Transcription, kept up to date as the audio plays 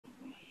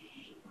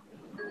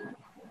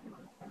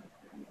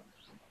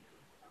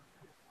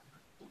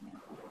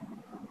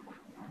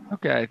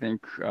Okay, I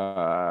think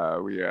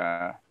we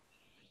are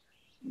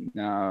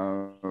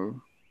now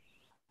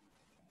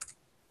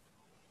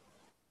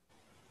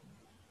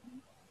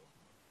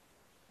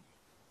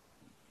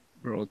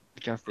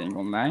broadcasting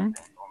online.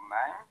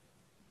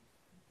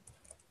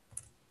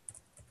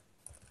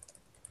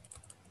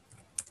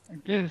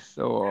 Okay,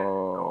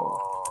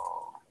 so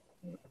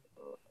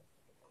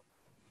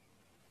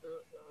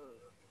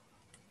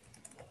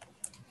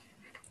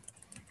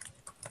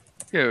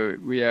okay,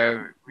 we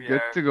are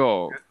good to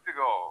go.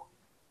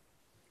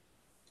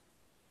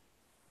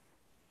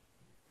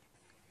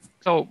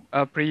 So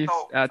please,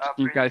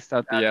 Ching-Kai,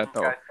 start the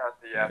talk.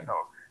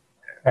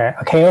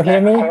 Can you hear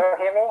me?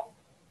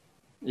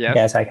 Yes.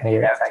 Yes, I can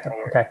hear you.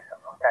 Okay.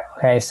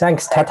 Okay,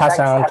 thanks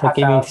Tata-san to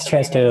give me this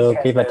chance to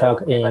give a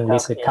talk in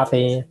this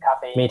coffee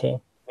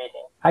meeting.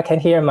 I can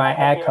hear my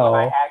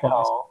echo.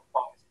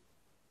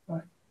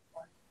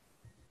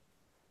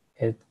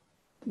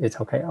 It's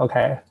okay.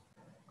 Okay.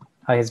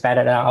 It's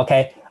better now.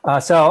 Okay.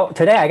 So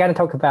today I'm going to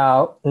talk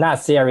about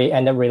knot theory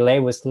and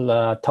relate with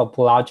the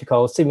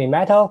topological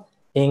semimetal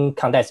in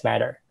condensed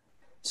matter.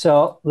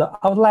 So the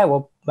outline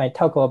of my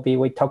talk will be,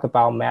 we talk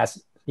about math,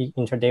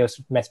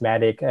 introduce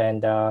mathematics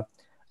and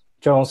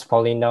Jones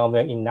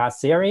polynomial in knot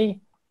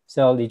theory.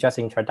 So it's just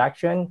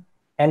introduction.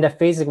 And the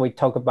physics, we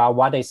talk about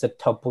what is the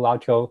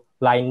topological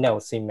line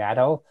node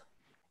symmetal.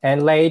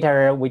 And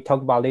later we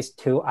talk about these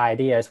two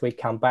ideas, we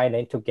combine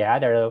them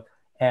together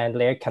and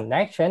their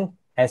connection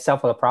and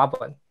solve the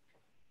problem.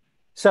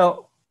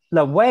 So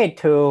the way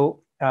to,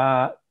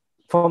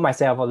 for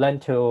myself, learn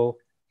to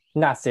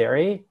knot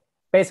theory,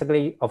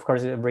 basically, of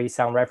course, read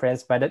some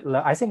reference, but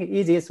I think the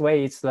easiest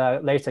way is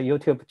there's a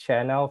YouTube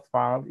channel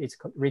from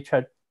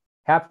Richard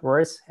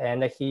Hepworth,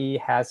 and he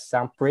has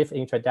some brief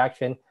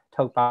introduction,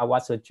 talk about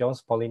what's the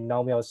Jones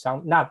polynomial,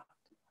 some not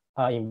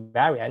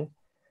invariant.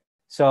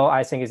 So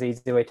I think it's an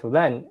easy way to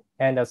learn.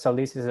 And so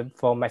this is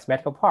for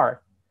mathematical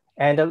part.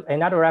 And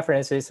another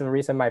reference is the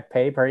reason my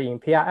paper in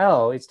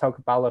PRL is talk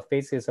about the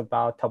physics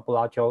about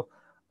topological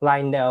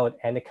line node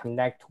and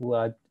connect to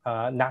a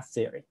knot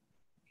theory.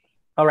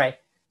 All right,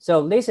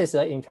 so this is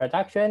the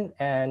introduction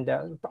and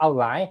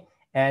outline.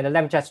 And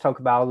let me just talk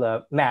about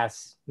the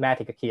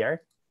mathematics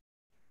here.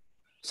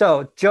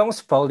 So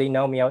Jones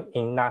polynomial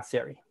in knot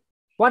theory.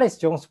 What is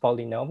Jones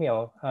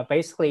polynomial?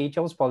 Basically,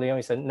 Jones polynomial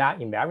is a knot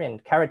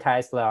invariant,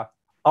 characterize the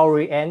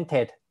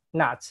oriented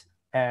knots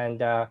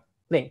and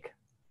link.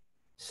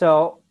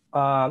 So,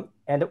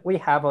 and we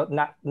have a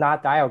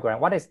knot diagram.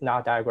 What is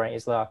knot diagram?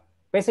 Is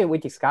basically we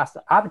discussed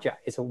the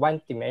object is a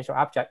one-dimensional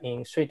object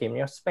in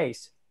three-dimensional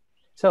space.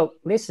 So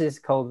this is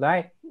called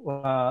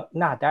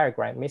knot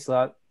diagram. Means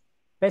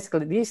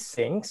basically these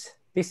things,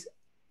 this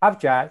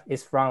object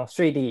is from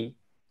 3D,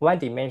 one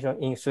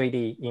dimension in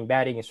 3D,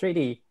 embedded in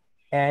 3D,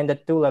 and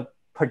do a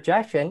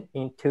projection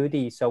in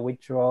 2D. So we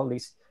draw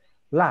this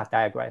knot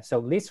diagram.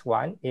 So this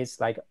one is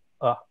like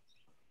a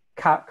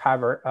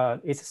cover,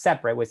 it's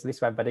separate with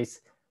this one, but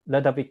it's a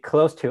little bit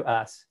close to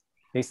us,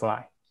 this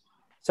line.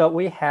 So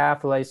we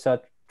have like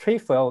a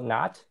trifold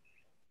knot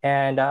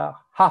and a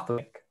half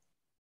link,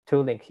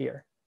 two link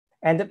here.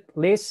 And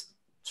these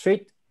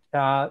three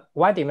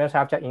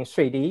one-dimensional object in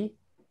 3D,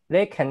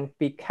 they can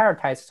be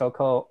characterized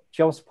so-called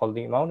Jones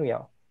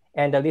polynomial.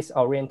 And this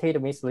oriented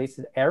means this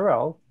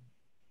arrow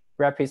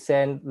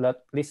represent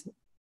this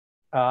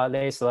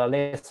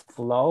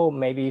flow,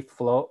 maybe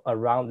flow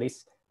around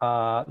this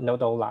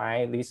nodal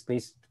line, this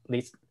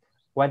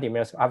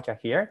one-dimensional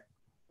object here.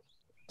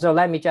 So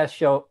let me just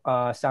show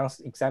some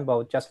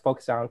example, just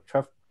focus on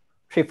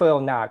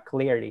trifold knot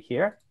clearly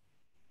here.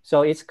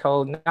 So it's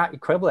called knot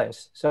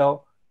equivalence.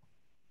 So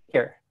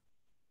here,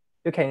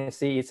 you can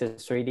see it's a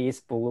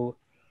 3D blue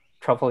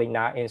trifold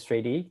knot in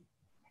 3D.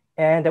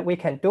 And we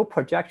can do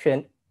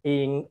projection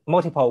in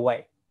multiple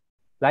ways.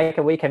 Like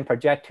we can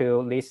project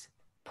to this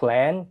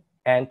plane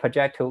and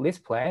project to this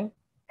plane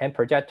and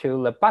project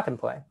to the bottom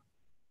plane.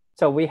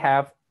 So we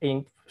have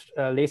in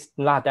this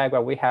knot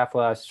diagram, we have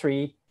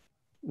three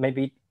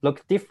maybe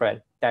look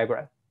different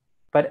diagram.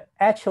 But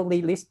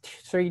actually these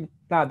three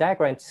knot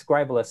diagrams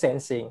describe the same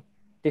thing.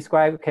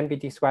 Can be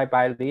described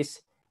by this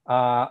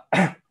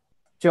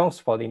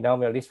Jones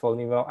polynomial, this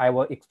polynomial. I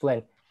will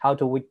explain how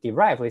do we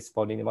derive this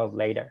polynomial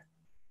later.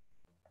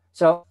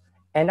 So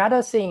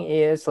another thing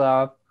is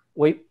I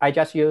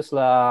just used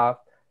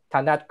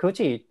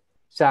Tanakakuchi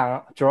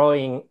some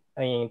drawing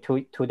in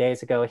two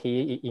days ago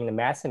here in the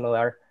math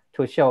similar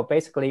to show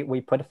basically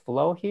we put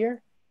flow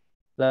here,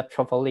 the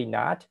trifold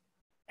knot,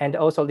 and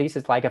also this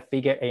is like a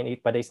figure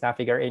 8, but it's not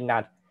figure 8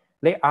 knot.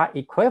 They are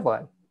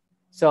equivalent.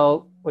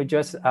 So we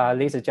just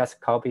this is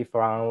just copy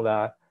from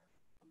the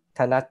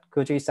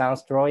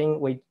Tanakakuchi-san's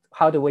drawing.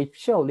 How do we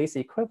show this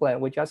equivalent?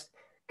 We just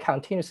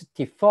continuously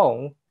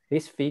deform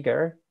this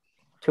figure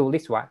to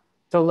this one.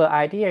 So the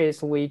idea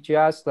is we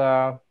just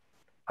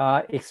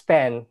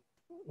expand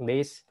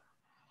this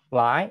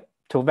line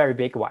to a very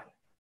big one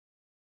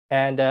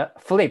and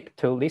flip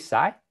to this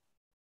side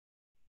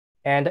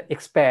and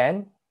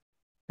expand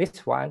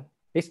this one,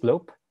 this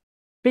loop,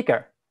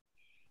 bigger.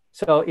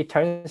 So it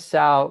turns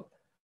out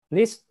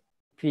this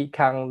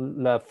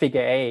become the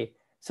figure A.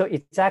 So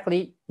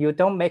exactly, you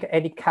don't make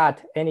any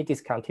cut, any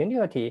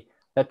discontinuity.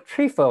 The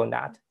triple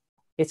knot,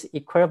 its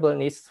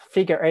equivalent is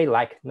figure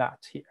A-like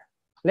knot here.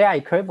 They are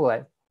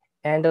equivalent.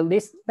 And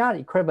this knot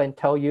equivalent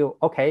tell you,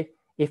 okay,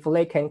 if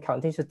they can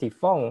continue to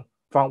deform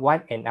from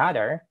one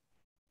another,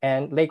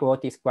 and they will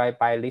describe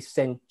by this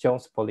same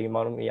Jones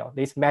polynomial,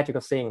 this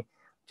magical thing.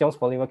 Jones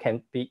polynomial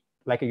can be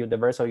like a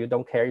universal, you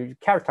don't care, you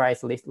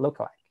characterize this look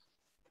like.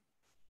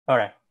 All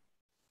right.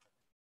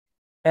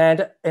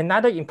 And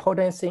another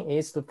important thing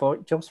is for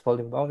Jones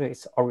polynomial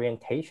is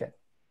orientation.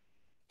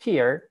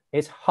 Here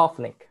is Hopf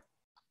link.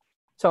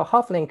 So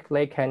Hopf link,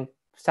 they can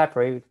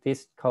separate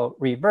this called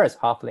reverse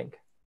Hopf link.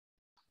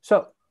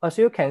 So as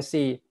you can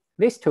see,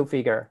 these two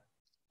figures,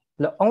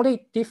 the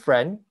only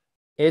difference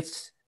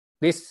is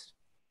this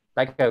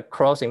like a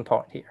crossing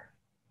point here.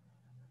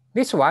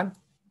 This one,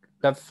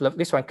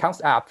 this one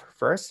comes up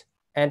first,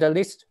 and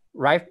this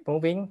left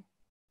moving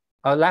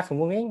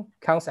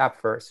comes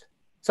up first.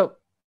 So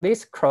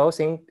these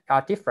crossing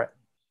are different.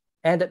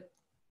 And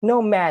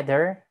no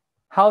matter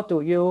how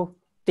do you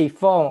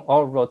deform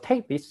or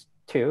rotate these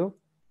two,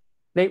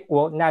 they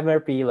will never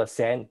be the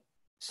same.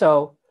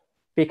 So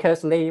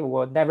because they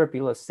will never be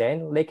the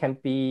same, they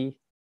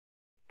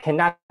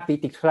cannot be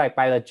described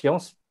by the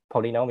Jones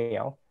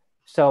polynomial.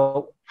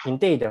 So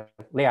indeed,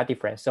 they are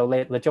different. So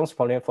the Jones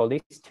polynomial for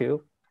these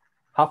two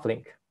Hopf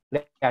link,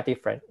 they are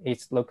different.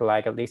 It looks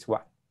like this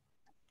one.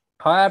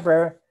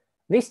 However,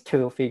 these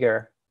two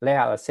figures, they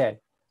are the same.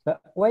 The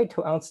way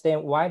to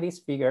understand why these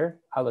figures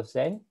are the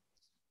same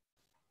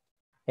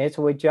is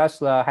we just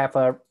have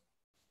a,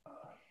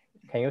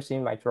 can you see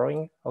my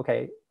drawing?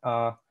 Okay,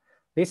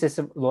 this is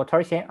a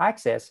rotation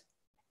axis,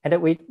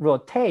 and we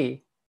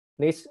rotate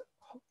this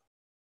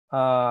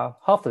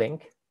Hopf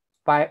link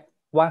by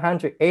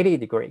 180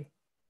 degrees.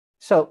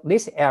 So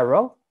this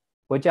arrow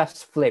will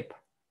just flip,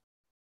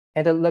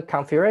 and the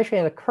configuration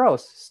and the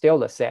cross still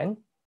the same.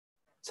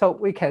 So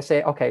we can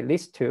say, okay,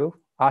 these two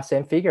are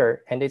same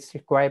figure, and it's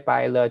described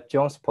by the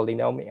Jones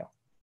polynomial.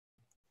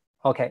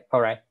 Okay,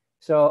 all right.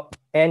 So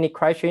any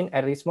question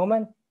at this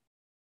moment?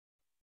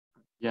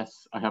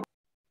 Yes, I have.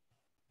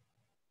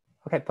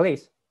 Okay,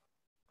 please.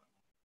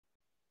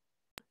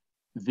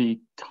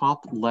 The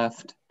top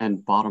left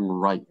and bottom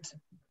right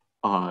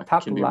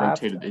can be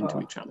rotated into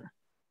each other.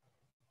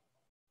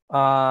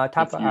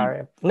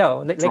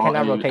 No, they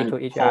cannot rotate to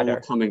each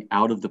other. Coming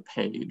out of the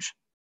page,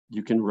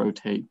 you can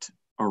rotate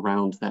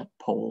around that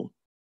pole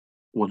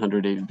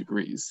 180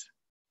 degrees.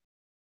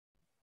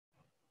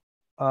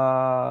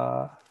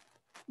 You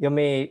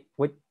mean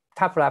with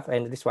top left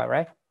and this one,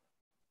 right?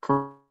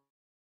 Correct.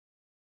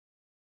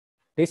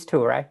 These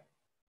two, right?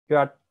 You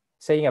are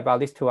saying about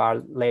these two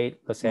are laid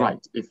the same.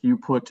 Right. If you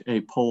put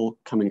a pole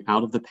coming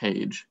out of the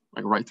page,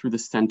 like right through the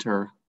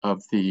center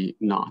of the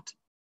knot,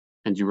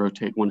 and you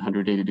rotate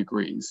 180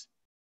 degrees.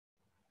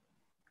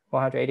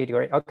 180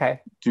 degrees,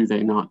 okay. Do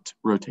they not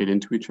rotate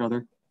into each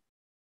other?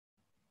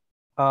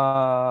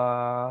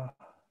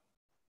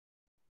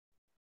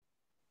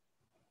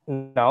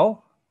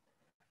 No.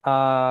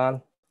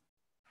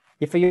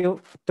 If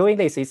you doing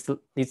this, it's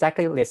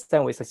exactly the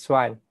same with this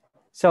one.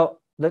 So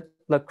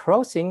the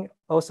crossing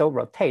also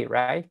rotate,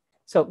 right?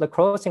 So the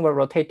crossing will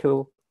rotate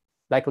to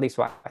like this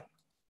one.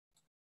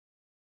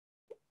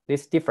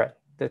 This is different.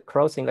 The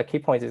crossing, the key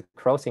point is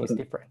crossing is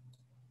different.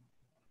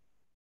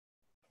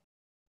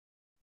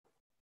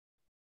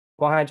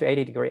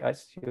 180 degrees,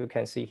 as you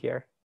can see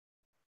here.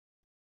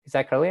 Is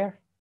that clear?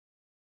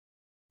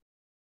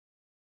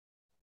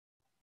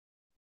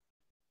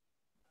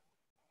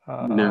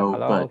 No,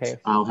 hello? but okay.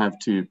 I'll have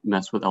to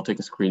I'll take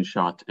a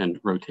screenshot and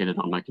rotate it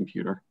on my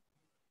computer.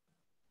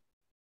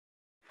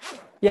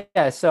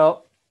 Yeah,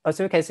 so as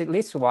you can see,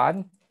 this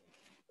one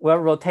will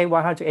rotate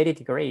 180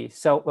 degrees.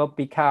 So will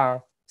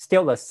become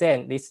still the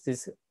same. This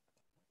is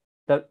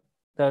the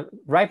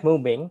right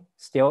moving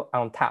still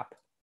on top.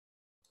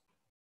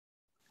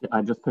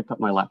 I just picked up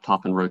my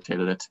laptop and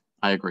rotated it.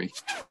 I agree.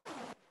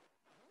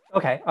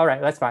 Okay, all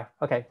right, that's fine.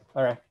 Okay,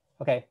 all right,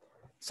 okay.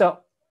 So,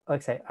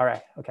 okay, all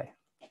right, okay.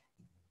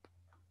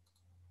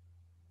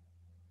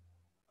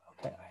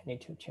 Okay, I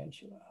need to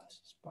change the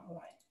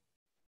spotlight.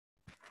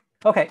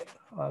 Okay,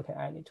 okay,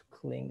 I need to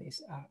clean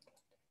this up.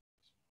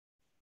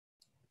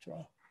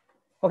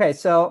 Okay,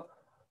 so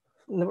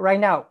right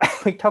now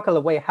we talk a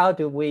little bit, how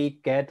do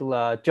we get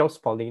the Jones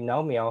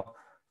polynomial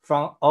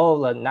from all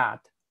the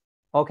knot,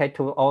 okay,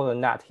 to all the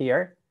knot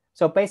here.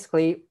 So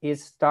basically it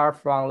starts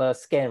from the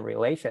scan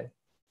relation.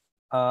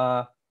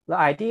 The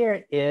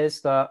idea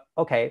is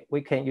okay,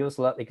 we can use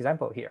the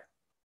example here.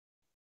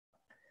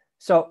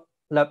 So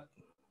the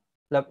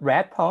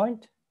red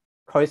point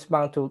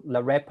corresponds to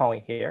the red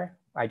point here.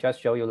 I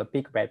just show you the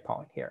big red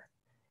point here.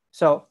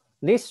 So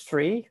these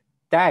three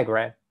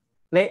diagrams,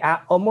 they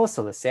are almost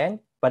the same,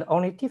 but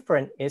only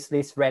different is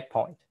this red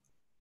point.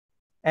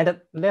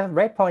 And the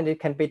red point, it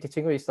can be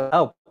distinguished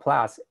L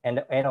plus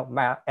and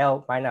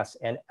L minus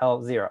and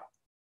L0.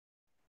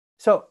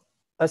 So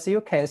as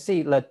you can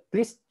see,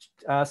 this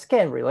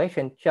scan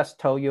relation just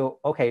told you,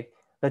 okay,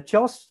 the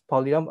Jones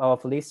polynomial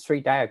of these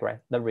three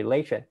diagrams, the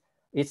relation,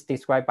 is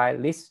described by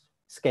this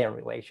scaling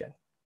relation.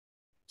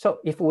 So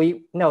if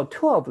we know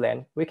two of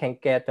them, we can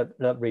get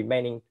the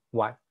remaining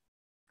one.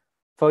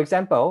 For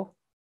example,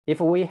 if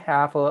we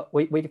have,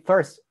 we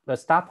first, the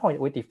start point,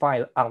 we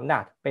define on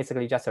nut,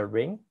 basically just a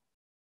ring,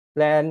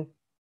 then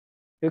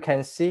you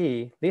can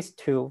see these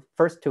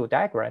first two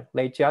diagrams,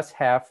 they just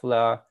have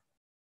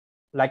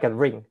like a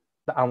ring,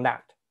 the on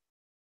nut.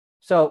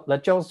 So the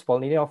Jones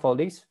polynomial for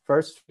these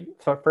first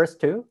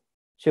two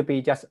should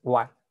be just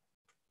 1.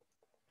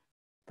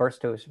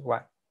 First two is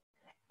 1.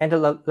 And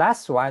the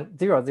last one,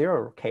 0,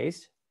 0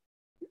 case,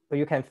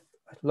 you can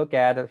look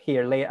at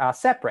here, they are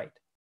separate.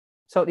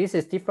 So this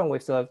is different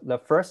with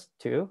the first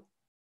two.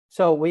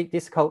 So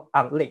this is called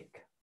unlink.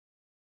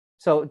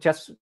 So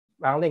just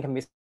unlink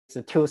means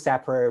the two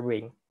separate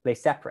rings, they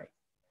separate.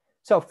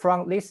 So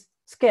from this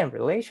scaling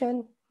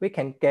relation, we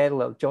can get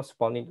the Jones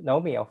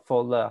polynomial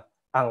for the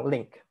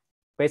unlink.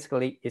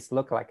 Basically, it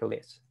looks like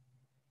this.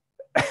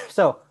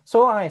 so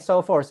on and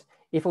so forth.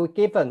 If we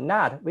give a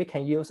nut, we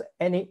can use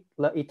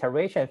the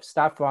iteration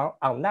start from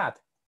on nut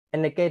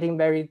and getting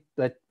very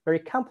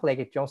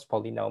complicated Jones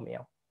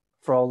polynomial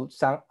from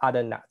some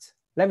other nuts.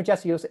 Let me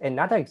just use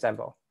another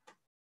example.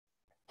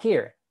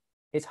 Here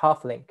is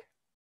Hopf link.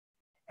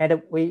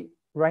 And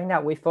right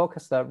now we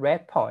focus the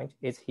red point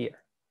is here.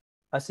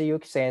 As you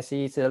can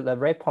see, the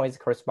red points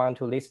correspond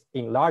to this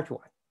enlarged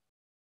one.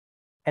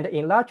 And the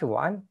enlarged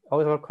one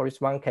also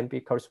can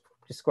be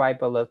described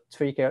by the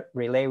trigger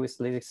relay with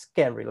this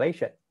scaling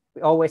relation.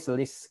 We always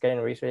list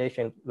scaling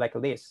relation like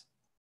this.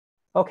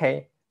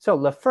 Okay, so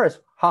the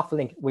first Hopf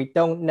link, we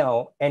don't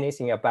know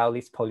anything about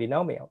this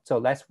polynomial. So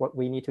that's what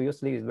we need to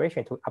use this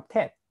relation to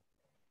obtain.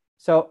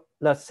 So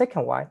the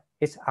second one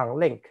is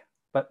unlink,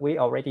 but we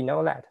already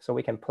know that. So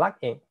we can plug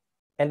in.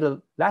 And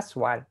the last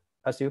one,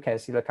 as you can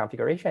see the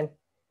configuration,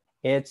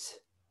 it's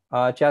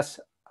just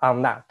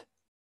on nut.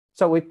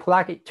 So we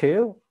plug it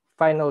to,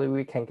 finally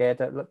we can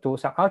do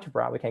some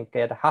algebra, we can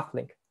get a Hopf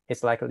link.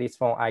 It's like this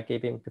one I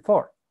gave him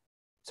before.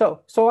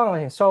 So on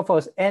and so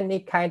forth,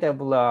 any kind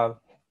of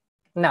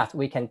nut,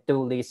 we can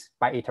do this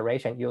by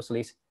iteration, use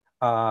this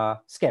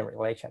scaling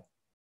relation.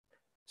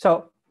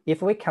 So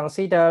if we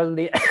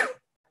consider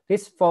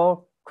these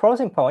 4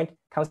 crossing points,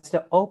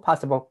 consider all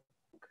possible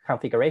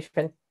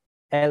configuration,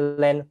 and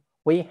then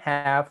we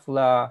have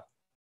the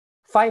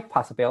 5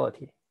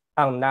 possibility: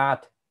 on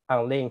nut,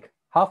 on link,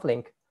 Hopf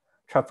link,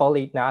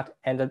 trifoliate nut,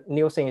 and the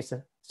new thing is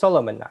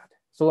Solomon nut.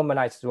 Solomon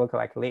nut work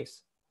like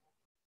this.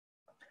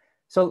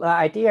 So the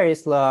idea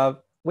is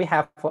we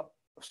have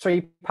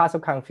 3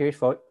 possible configurations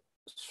for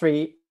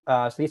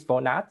these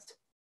 4 nuts.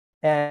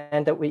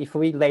 And if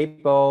we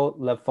label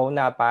the 4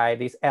 nut by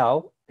this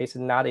L, this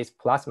nut is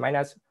plus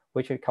minus,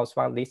 which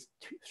corresponds to these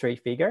 3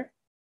 figures.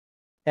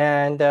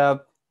 And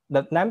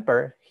the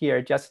number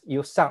here, just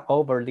you sum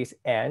over this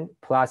n,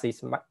 plus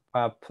is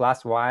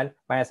plus 1,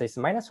 minus is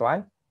minus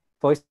 1.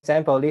 For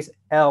example, this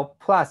L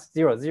plus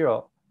 0,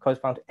 0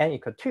 corresponds to n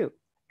equal 2.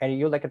 And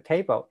you like a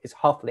table is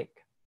Hopf link.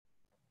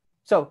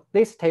 So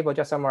this table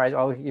just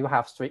summarizes, you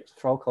have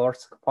 4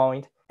 cross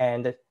points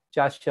and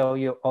just show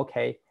you,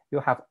 okay, you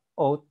have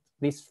all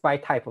these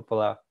 5 types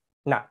of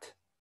nut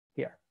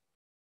here.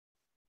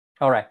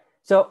 All right,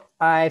 so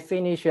I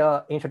finished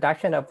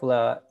introduction of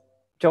the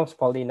Jones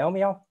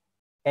polynomial.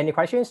 Any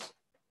questions?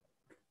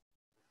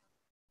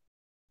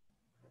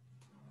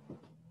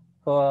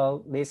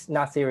 For this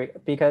nut theory,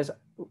 because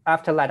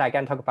after that I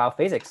can talk about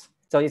physics,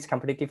 so it's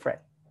completely different.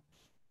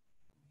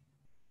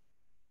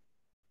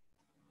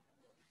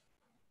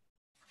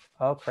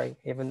 Okay,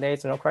 if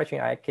there's no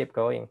question, I keep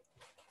going.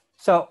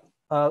 So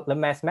the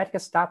mathematical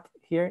stuff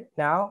here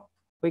now,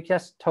 we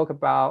just talk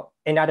about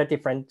another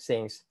different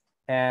things,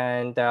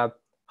 and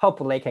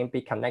hopefully they can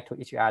be connected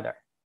to each other.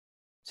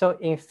 So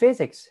in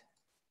physics,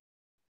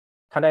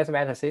 condensed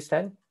matter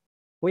system,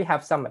 we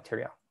have some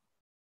material.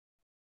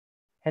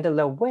 And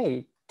the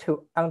way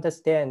to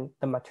understand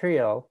the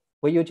material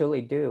we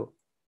usually do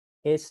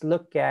is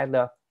look at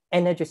the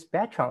energy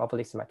spectrum of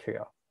this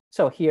material.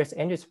 So here's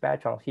energy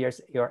spectrum, here's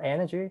your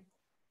energy,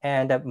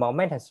 and the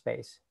momentum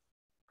space.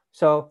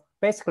 So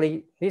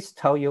basically, this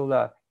tells you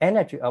the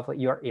energy of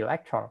your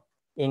electron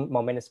in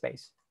momentum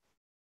space.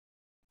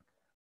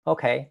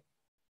 Okay,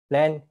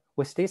 then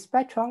with this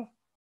spectrum,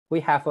 we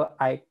have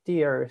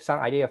some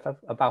idea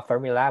about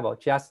Fermi level.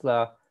 Just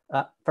the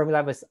Fermi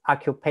level is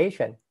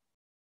occupation.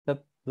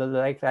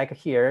 Like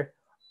here,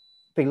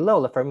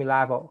 below the Fermi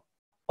level,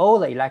 all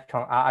the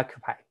electrons are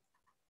occupied.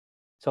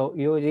 So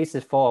this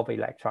is full of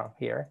electron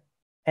here.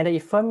 And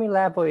if Fermi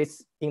level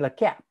is in the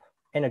gap,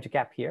 energy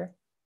gap here,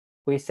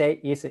 we say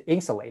it's an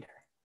insulator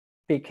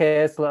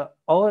because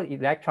all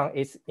electron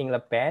is in the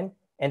band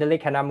and they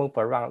cannot move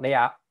around. They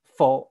are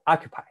full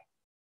occupied.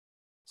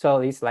 So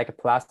it's like a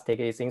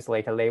plastic is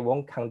insulated. They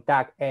won't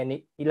conduct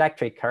any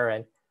electron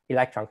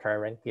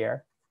current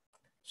here.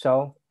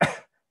 So,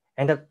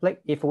 and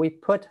if we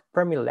put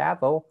Fermi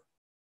level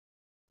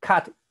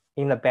cut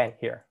in the band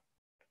here,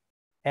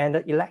 and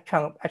the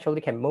electron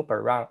actually can move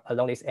around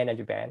along this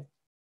energy band.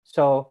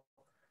 So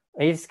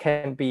It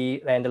can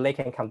be, and they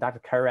can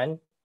conduct current.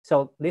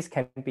 So this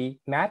can be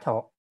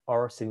metal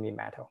or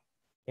semi-metal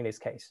in this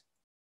case.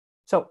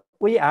 So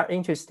we are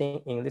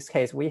interested in this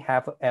case. We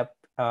have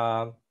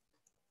a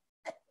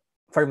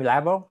Fermi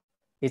level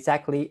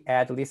exactly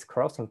at this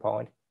crossing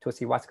point to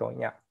see what's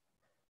going on.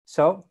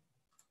 So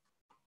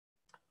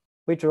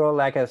we draw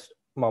like a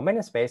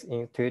momentum space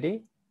in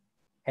 2D,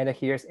 and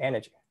here's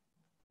energy.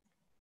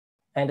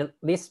 And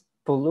this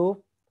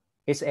blue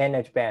is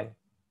energy band,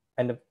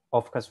 and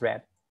of course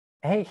red.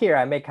 Hey, here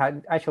I make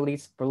actually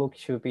this blue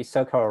should be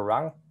circle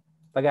around,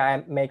 but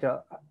I make it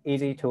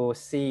easy to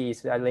see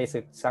is at least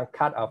some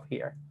cut off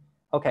here.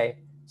 Okay,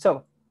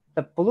 so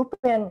the blue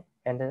band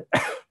and the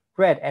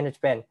red energy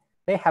band,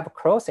 they have a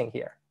crossing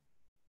here.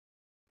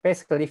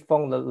 Basically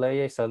form the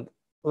laser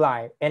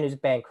line energy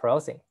band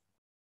crossing.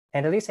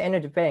 And this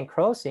energy band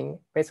crossing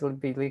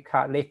basically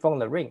they form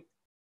the ring.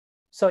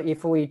 So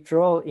if we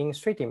draw in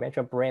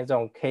three-dimensional brane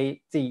zone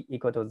kz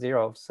equal to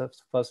 0, so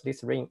first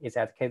this ring is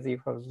at kz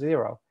equal to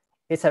 0.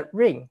 It's a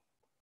ring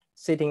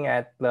sitting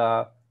at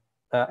the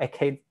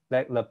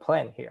the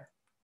plane here.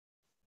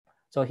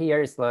 So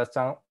here is the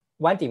some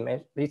one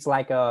dimension. It's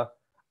like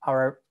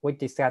we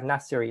discussed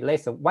last series.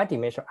 It's a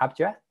one-dimensional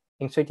object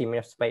in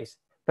three-dimensional space,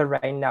 but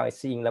right now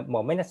it's in the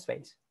momentum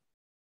space.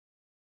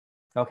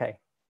 Okay.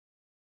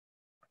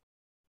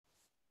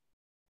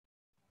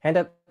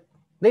 And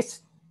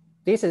this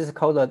is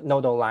called a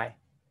nodal line.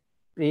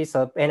 This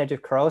is energy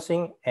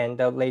crossing, and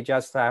they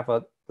just have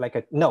like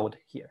a node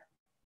here.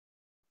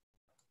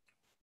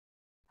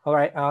 All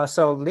right,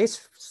 so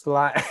this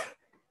slide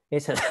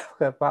is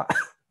about,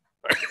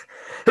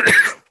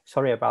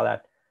 sorry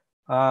about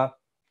that.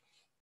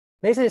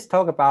 This is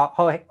talk about,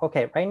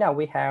 okay, right now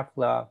we have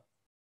the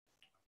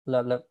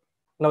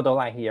nodal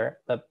line here,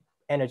 the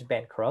energy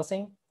band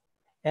crossing.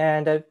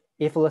 And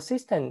if the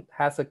system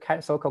has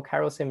a so-called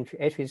chiral symmetry,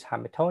 H is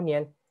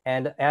Hamiltonian,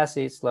 and S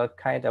is the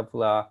kind of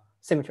the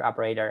symmetry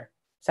operator,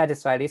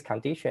 satisfy this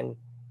condition,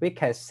 we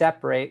can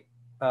separate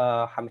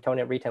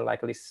Hamiltonian written like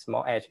this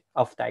small h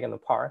of diagonal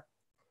part.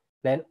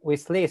 Then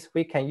with this,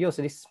 we can use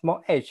this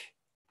small h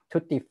to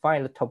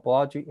define the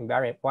topology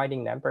invariant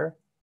winding number.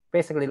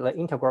 Basically, the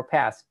integral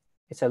path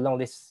is along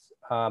this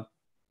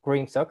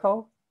green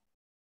circle.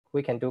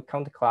 We can do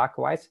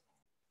counterclockwise.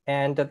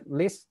 And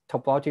this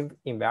topology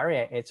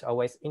invariant is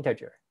always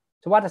integer.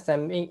 So what does that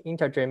mean?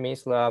 Integer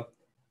means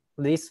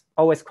this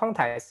always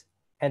quantized,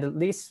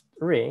 and this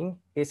ring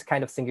is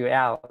kind of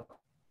singular.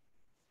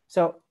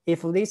 So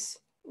if this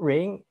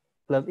ring,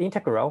 the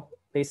integral,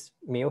 this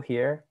mu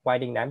here,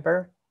 winding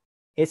number,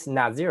 is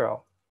not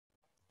 0,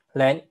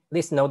 then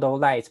this nodal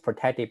line is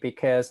protected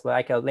because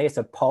like there's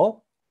a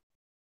pole,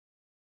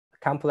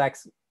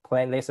 complex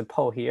plane, there's a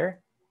pole here,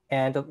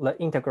 and the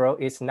integral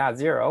is not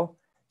 0.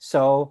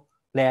 So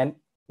then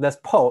this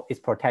pole is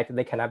protected.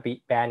 They cannot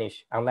be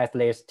vanished unless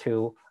there's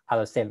two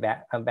other same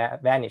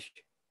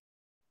vanished.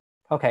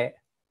 Okay,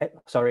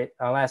 sorry,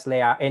 unless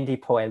they are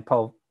antipole and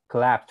pole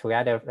collapse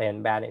together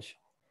and vanish.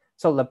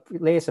 So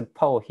there's a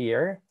pole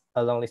here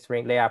along this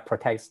ring. They are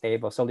protected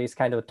stable. So this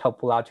kind of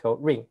topological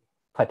ring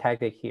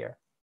protected here.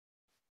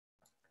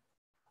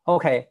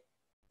 Okay,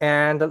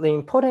 and the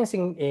important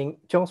thing in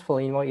Jones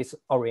polynomial is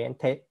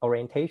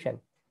orientation.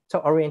 So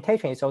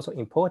orientation is also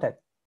important.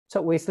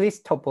 So with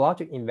this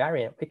topological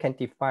invariant, we can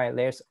define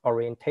there's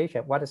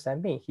orientation. What does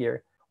that mean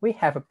here? We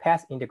have a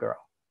path integral.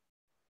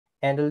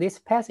 And this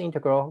path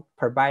integral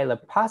provides a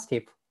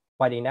positive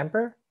winding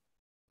number.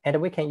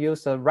 And we can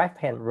use the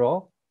right-hand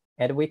rule.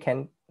 And we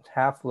can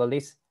have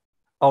this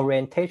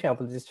orientation of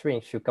this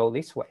string should go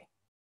this way.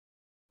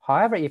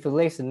 However, if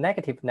there's a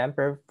negative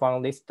number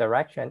from this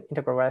direction,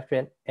 integral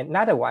direction,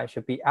 another one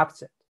should be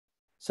opposite.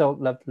 So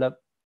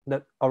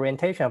the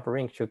orientation of the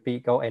ring should be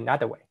go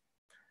another way.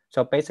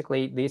 So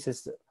basically, this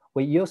is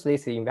we use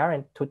this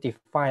invariant to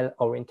define the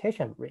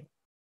orientation ring.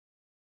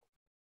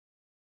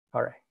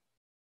 All right.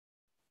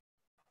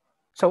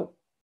 So,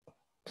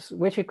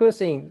 which is a good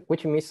thing,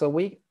 which means so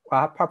we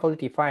are properly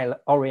define the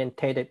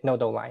orientated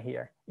nodal line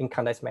here in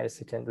condensed matter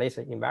system. There's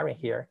an invariant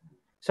here.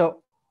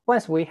 So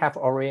once we have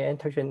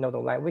orientation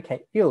nodal line, we can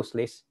use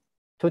this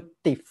to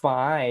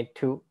define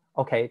to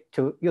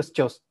use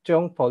just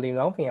Jones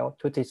polynomial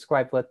to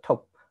describe the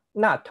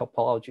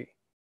topology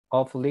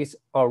of this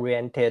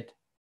oriented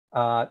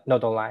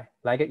nodal line.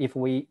 Like if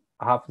we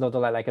have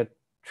nodal line like a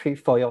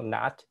trefoil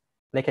knot,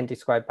 they can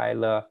describe by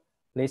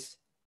this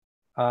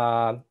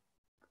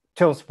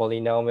Jones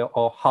polynomial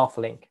or Hopf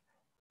link.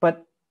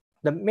 But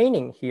the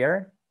meaning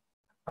here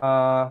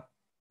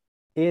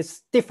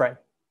is different.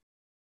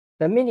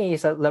 The meaning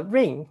is the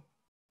ring,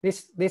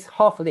 this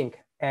Hopf link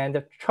and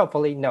the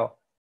topology,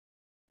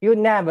 you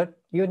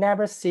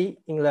never see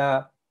in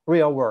the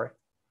real world.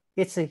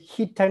 It's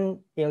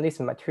hidden in this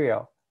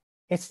material.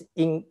 It's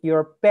in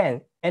your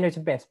energy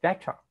band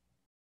spectrum.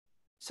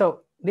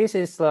 So this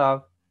is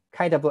a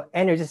kind of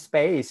energy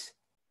space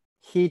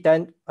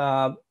hidden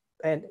and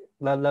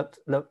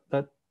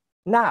the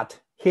not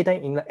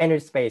hidden in the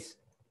energy space,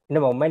 in the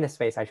momentum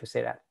space, I should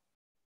say that.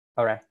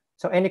 All right.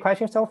 So any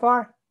questions so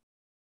far?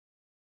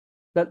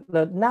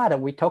 the knot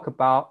we talk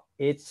about,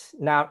 it's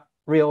not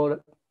real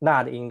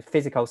knot in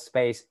physical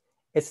space.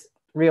 It's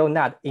real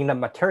knot in the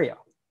material.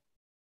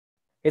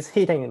 It's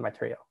hidden in the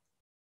material.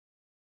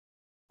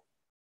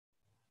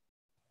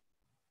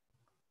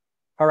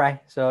 All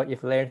right, so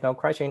if there's no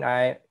question,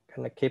 I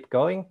can keep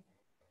going.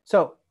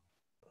 So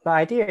the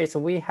idea is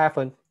we have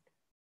a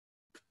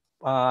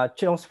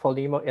Jones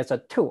polynomial as a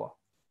tool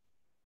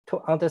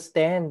to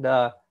understand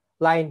the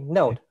line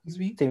node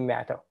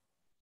semimetal.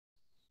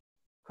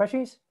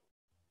 Questions?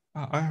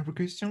 I have a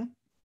question.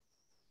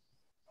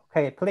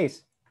 Okay,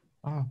 please.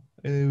 How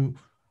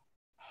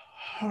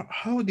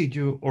did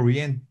you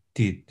orient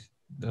it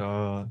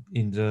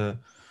in the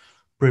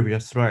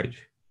previous slide?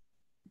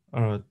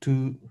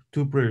 Two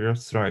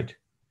previous slide.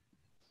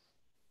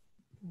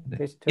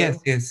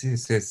 Yes.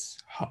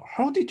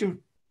 How did you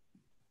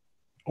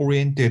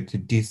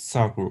oriented this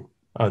circle,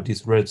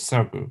 this red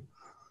circle?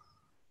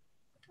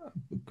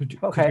 Could you...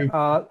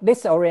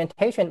 This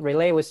orientation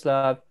relay with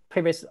the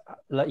previous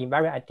the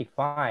invariant I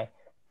defined.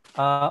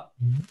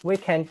 We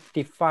can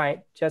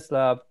define just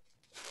the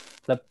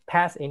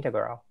path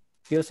integral.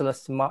 Use the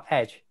small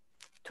h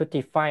to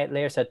define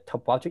there's a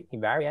topological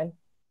invariant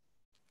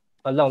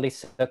along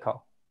this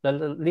circle.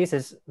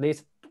 This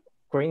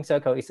green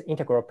circle is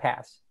integral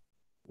path.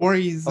 What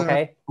is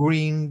a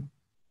green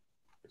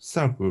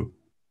circle?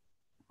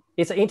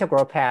 It's an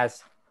integral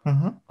path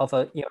of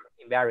an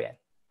invariant.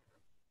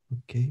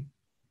 Okay.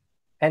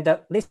 And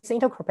this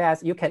integral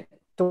path, you can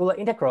do the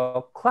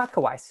integral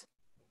clockwise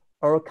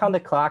or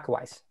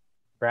counterclockwise,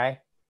 right?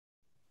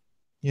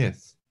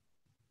 Yes.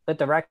 The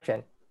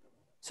direction.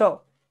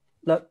 So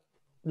the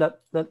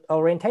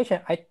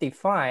orientation I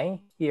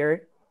define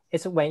here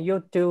is when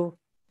you do,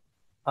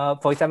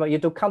 for example, you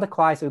do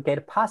counterclockwise, you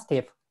get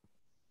positive,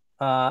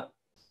 the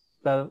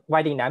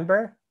Winding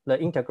number,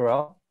 the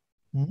integral,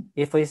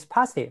 if it's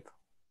positive.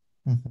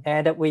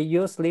 And we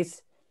use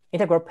this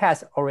integral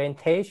path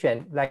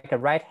orientation like a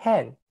right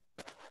hand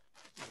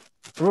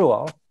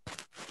rule,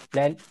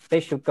 then they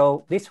should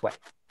go this way.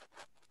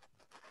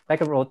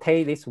 Like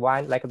rotate this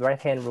one, like a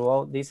right hand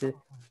rule. This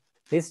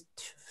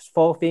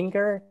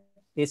forefinger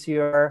is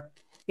your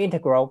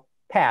integral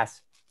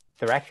path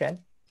direction,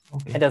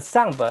 and the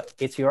thumb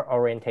is your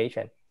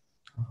orientation.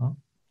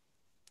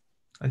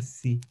 I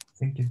see.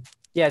 Thank you.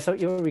 Yeah, so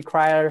you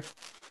require,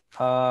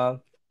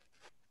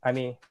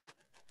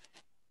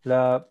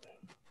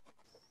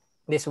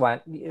 this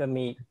one,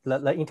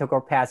 the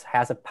integral path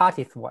has a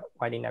positive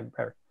Winding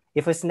number.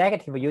 If it's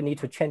negative, you need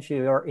to change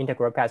your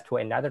integral path to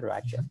another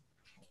direction.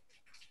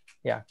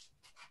 Yeah.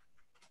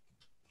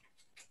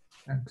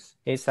 Thanks.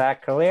 Is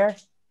that clear?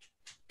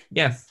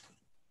 Yes.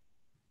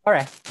 All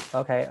right.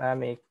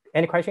 Okay.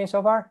 Any questions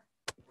so far?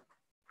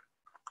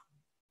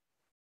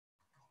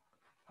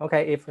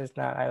 Okay. If it's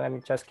not, let me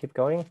just keep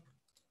going.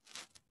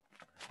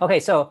 Okay.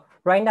 So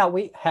right now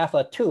we have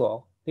a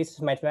tool. This is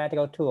a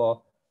mathematical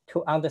tool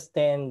to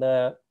understand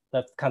the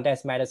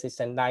condensed matter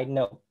system line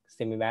node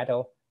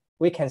semimetal.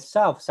 We can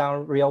solve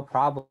some real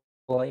problem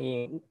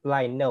in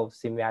line node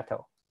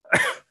semimetal.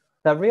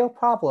 The real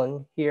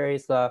problem here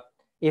is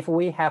if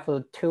we have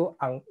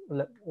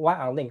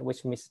one unlinked,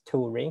 which means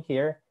two ring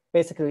here,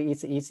 basically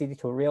it's easy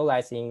to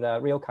realize in the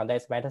real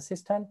condensed matter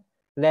system.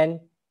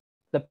 Then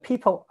the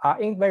people are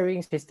very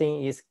interested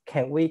in is,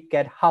 can we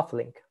get half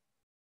link?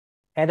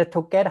 And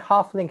to get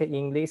half link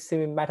in this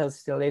semimetal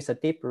system, there's a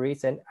deep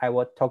reason I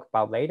will talk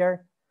about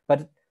later.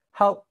 But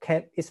how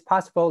can it's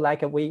possible?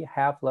 Like we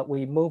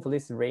move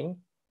this ring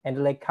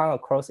and they come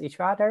across each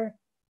other,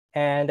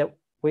 and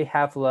we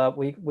have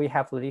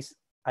this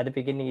at the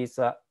beginning is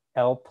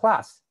L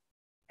plus,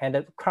 and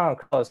the come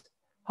across.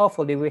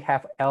 Hopefully we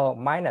have L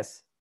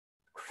minus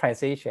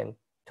transition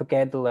to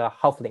get the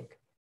half link.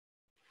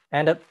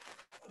 And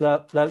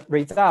the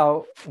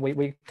result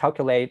we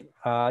calculate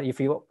if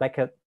you like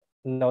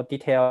no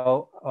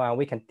detail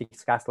we can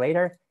discuss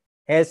later.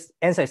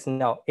 Answer is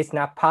no. It's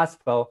not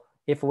possible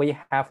if we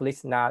have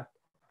this not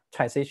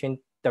transition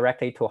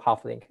directly to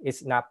half link.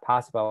 It's not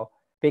possible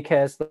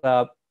because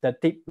the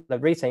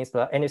reason is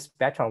the energy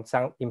spectrum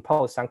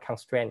impose some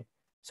constraint.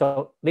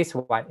 So this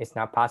one is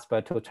not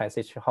possible to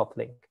transition half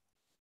link.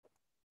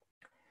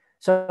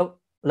 So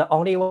the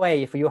only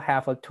way if you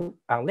have a two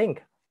unlink,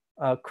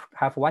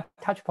 have one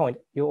touch point,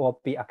 you will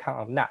be a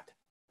count of knot.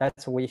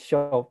 That's what we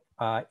show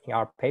in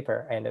our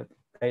paper, and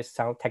there's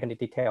some technical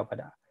detail, but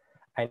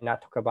I'm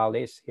not talking about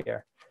this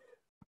here.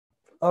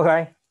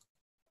 Okay.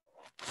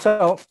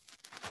 So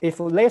if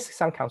there's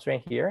some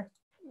constraint here,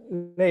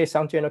 there is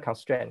some general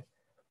constraint.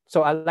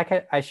 So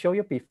like I showed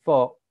you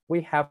before,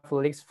 we have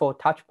these 4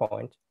 touch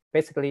points.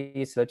 Basically,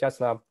 it's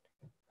just a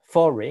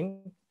 4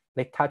 ring.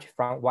 They touch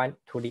from one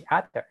to the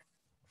other.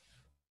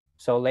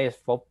 So there's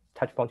 4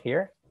 touch points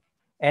here.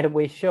 And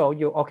we show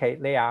you, okay,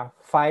 there are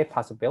 5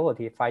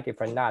 possibilities, 5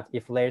 different knots.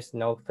 If there's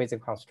no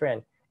physical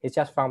constraint, it's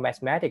just from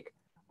mathematics,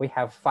 we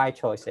have 5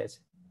 choices.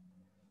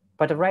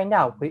 But right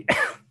now,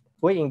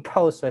 we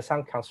impose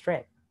some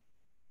constraint.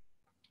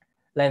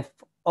 Then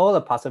all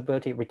the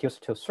possibility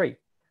reduced to 3.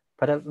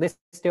 But this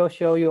still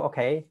show you,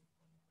 okay,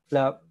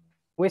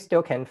 we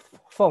still can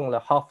form the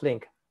Hopf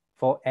link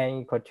for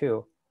n equal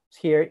to.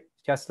 Here,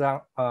 just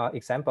an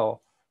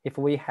example. If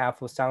we have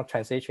some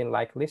transition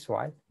like this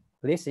one,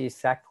 this is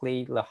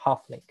exactly the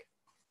Hopf link.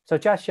 So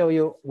just show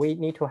you, we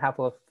need to have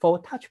a full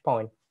touch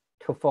point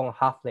to form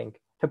Hopf link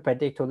to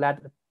predict, to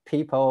let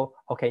people,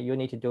 okay, you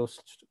need to do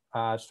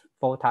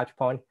full touch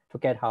point to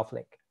get Hopf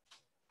link.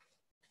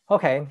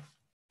 Okay,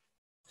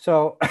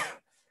 so,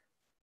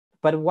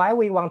 but why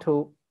we want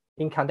to,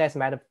 in condensed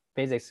matter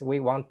physics,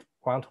 we want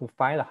to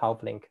find the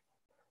Hopf link.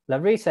 The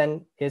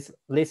reason is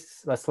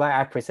this, the slide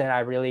I present, I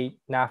really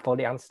not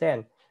fully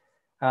understand.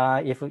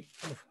 If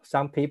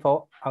some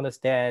people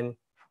understand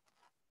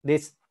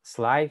this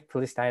slide,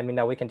 please let me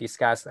know, we can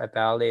discuss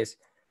about this.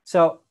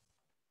 So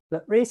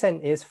the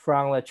reason is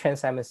from the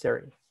Ching-Simons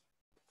theory.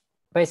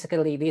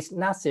 Basically, this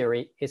knot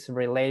theory is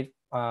related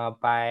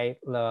by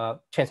the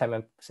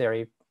Ching-Simons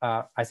theory.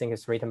 I think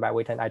it's written by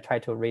Witten. I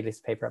tried to read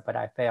this paper, but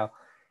I failed.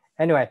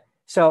 Anyway,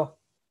 so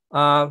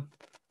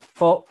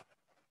for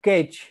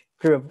gauge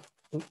group,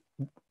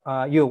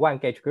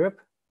 U1 gauge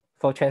group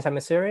for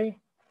Ching-Simons theory,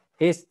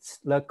 is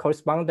the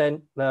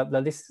correspondent,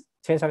 this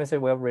Ching-Simons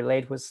theory will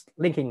relate with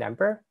linking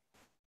number.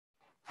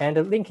 And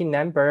the linking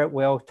number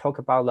will talk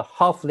about the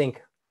Hopf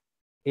link.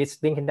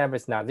 Its linking number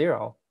is not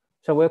zero.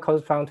 So we'll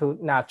correspond to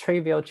not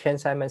trivial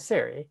Ching-Simons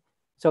theory.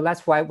 So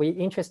that's why we're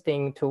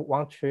interesting to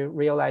want to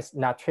realize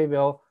not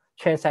trivial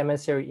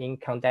Ching-Simons theory in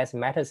condensed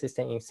matter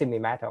system in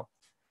semi-metal.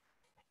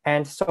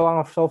 And so on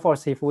and so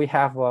forth. If we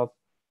have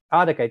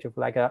other gauge group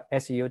like a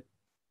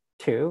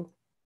SU2,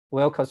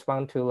 will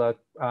correspond to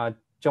the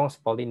Jones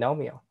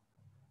polynomial.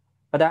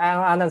 But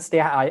I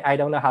understand, I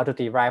don't know how to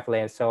derive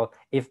length. So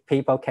if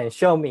people can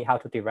show me how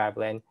to derive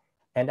length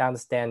and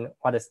understand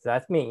what does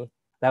that mean,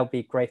 that would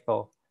be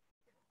grateful.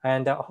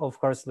 And of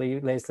course,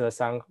 there's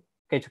some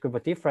gauge group are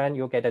different,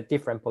 you get a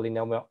different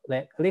polynomial.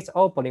 At least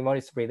all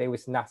polynomials relate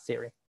with knot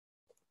theory.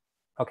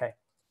 Okay,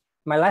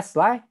 my last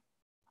slide.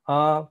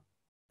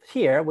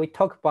 Here we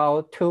talk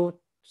about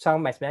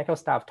some mathematical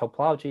stuff,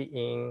 topology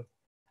in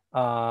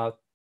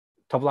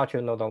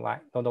topological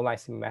nodal line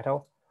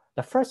semi-metal.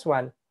 The first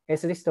one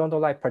is this nodal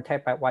line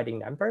protected by winding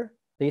number.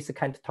 This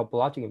kind of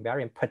topological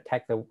invariant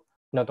protect the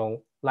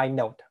nodal line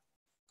node.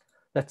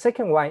 The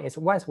second one is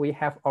once we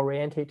have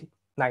oriented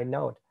line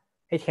node,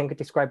 it can be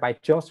described by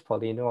Jones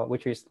polynomial,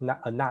 which is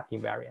not a knot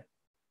invariant.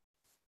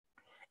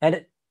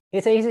 And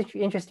it's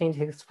interesting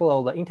to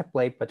explore the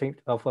interplay between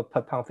of a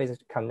per-pound physics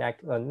to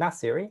connect the knot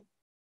theory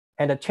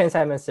and the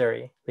Ching-Simons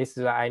theory. This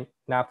is I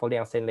not fully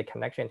understand the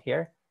connection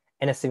here,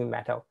 and the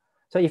semi-metal.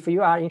 So if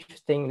you are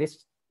interested in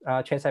this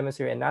Ching-Simons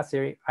theory and knot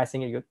theory, I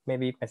think you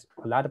maybe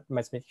a lot of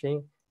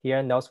mathematicians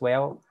here knows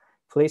well.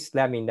 Please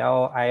let me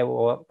know. I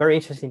will very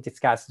interested to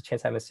discuss the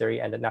Ching-Simons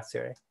theory and the knot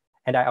theory.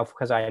 And of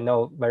course, I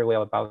know very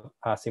well about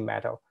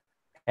semi-metal.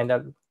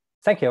 And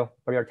thank you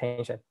for your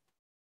attention.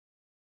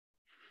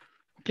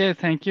 Okay,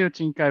 thank you,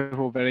 Ching-Kai,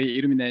 for very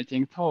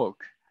illuminating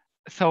talk.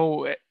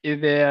 So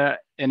is there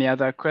any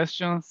other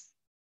questions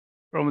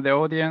from the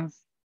audience?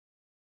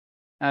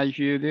 If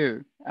you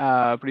do,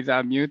 please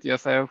unmute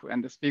yourself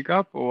and speak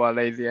up or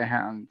raise your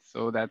hand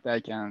so that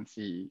I can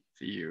see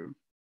you.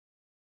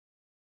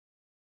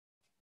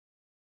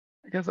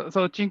 Okay,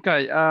 so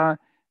Ching-Kai,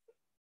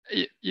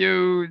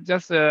 you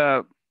just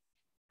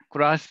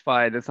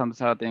classified some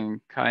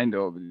certain kind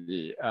of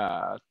the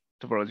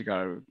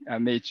topological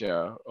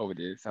nature of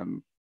the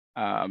some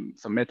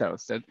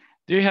metals.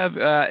 Do you have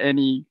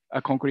any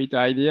concrete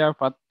idea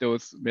what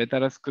those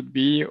metals could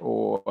be,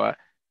 or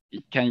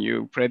can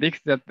you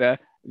predict that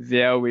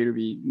there will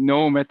be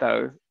no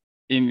metals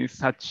in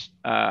such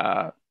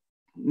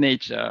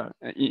nature?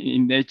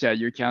 In nature,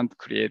 you can't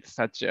create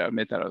such a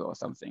metal or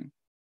something.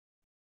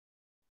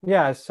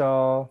 Yeah,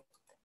 so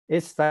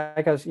it's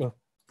like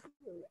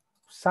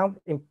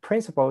in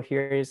principle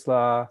here is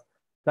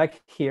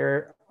like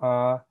here,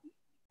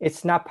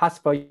 it's not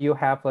possible you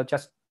have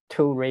just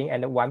two ring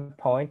and one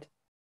point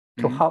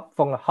to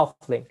form a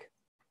Hopf link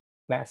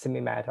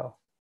semi-metal.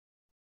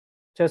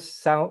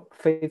 Just some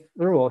fifth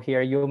rule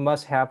here, you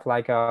must have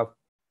like a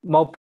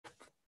more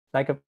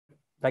like a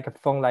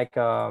phone like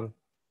where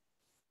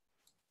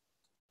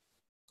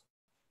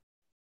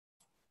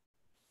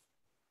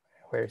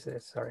is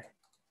it? Sorry.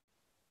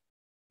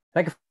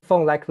 Like a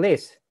phone like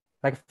this,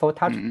 like a full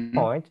touch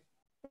point,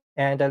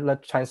 and the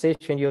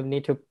transition you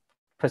need to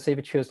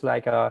choose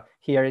like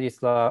here is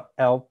the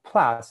L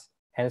plus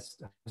and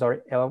sorry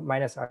L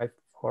minus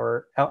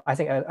or L, I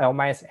think L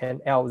minus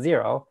and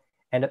L0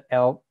 and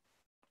L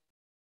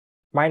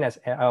minus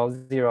and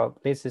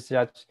L0. This is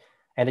just,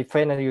 and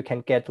finally you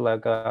can get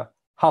like a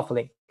Hopf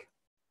link.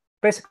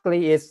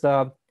 Basically, it's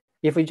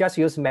if we just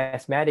use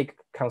mathematical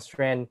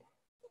constraint,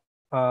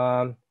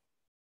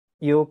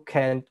 you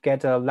can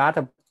get a lot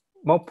of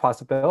more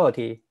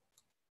possibility.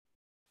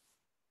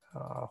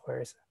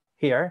 Where is it?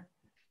 Here?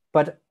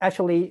 But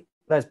actually,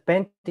 the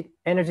basic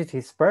energy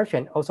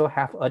dispersion also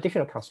have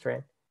additional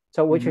constraint.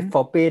 So which is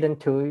forbidden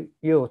to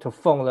you to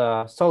form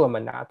the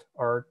Solomon knot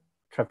or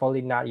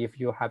Tripoli knot if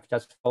you have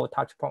just 4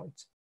 touch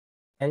points.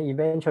 And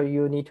eventually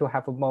you need to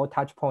have more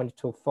touch points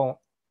to form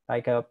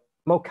like a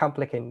more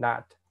complicated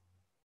knot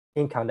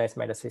in condensed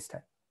matter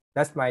system.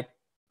 That's my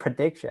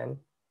prediction.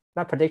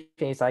 Not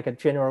prediction, is like a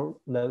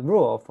general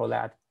rule for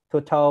that,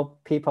 to tell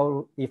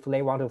people if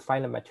they want to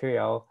find a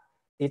material,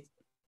 it's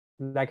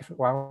like if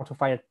I want to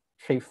find a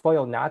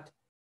trefoil knot,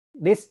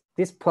 this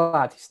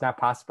plot is not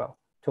possible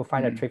to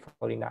find a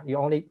trefoil knot.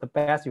 The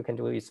best you can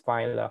do is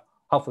find the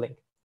Hopf link.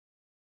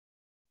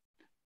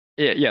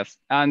 Yes,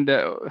 and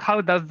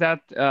how does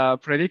that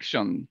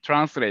prediction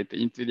translate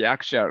into the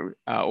actual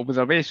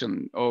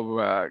observation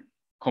of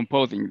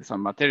composing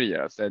some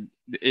materials?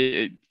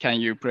 Can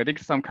you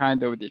predict some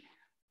kind of the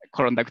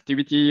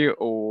conductivity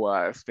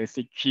or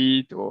specific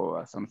heat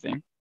or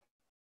something?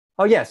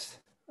 Oh yes,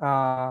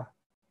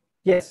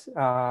 yes.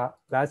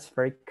 That's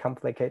very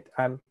complicated.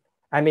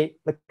 I mean,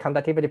 the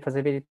conductivity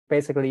possibility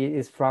basically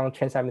is from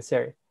Ching-Kai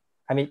theory.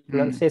 I mean,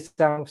 let's say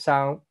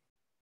some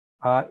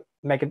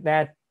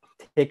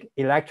magnetic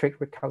electric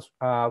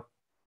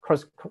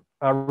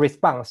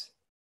response.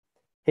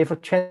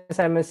 If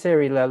Ching-Kai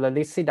theory,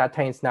 the C dot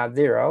 10 is not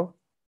 0,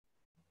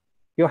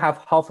 you have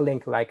Hopf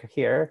link like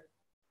here.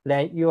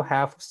 Then you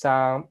have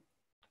some,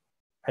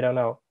 I don't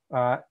know,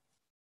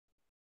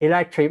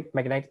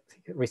 electromagnetic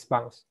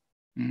response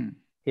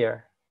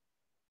here.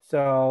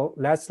 So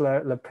that's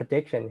the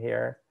prediction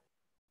here.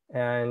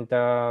 And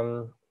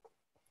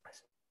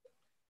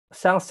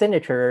some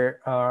signature,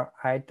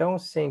 I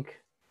don't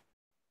think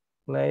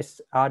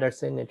there's other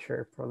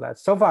signature for that.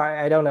 So far,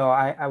 I don't know.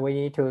 We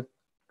need to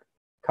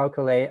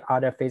calculate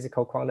other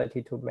physical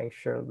quantity to make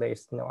sure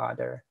there's no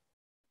other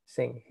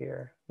thing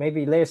here.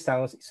 Maybe there's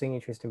something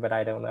interesting, but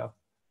I don't know.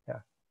 Yeah.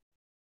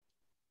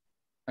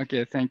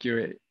 Okay, thank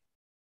you.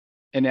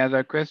 Any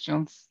other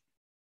questions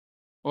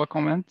or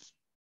comments?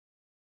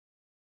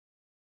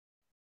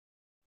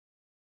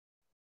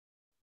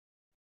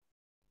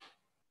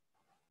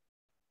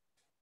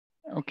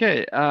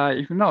 Okay,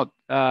 if not,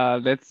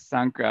 let's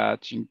thank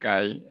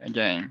Ching-Kai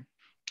again.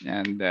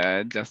 And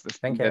just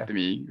let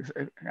me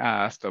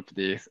stop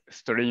this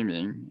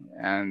streaming,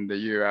 and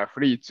you are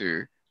free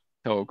to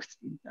talk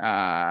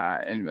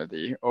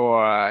anybody,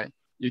 or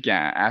you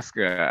can ask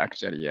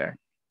actually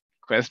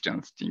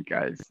questions.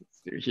 Ching-Kai is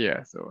still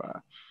here, so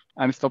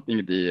I'm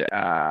stopping the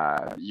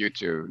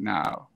YouTube now.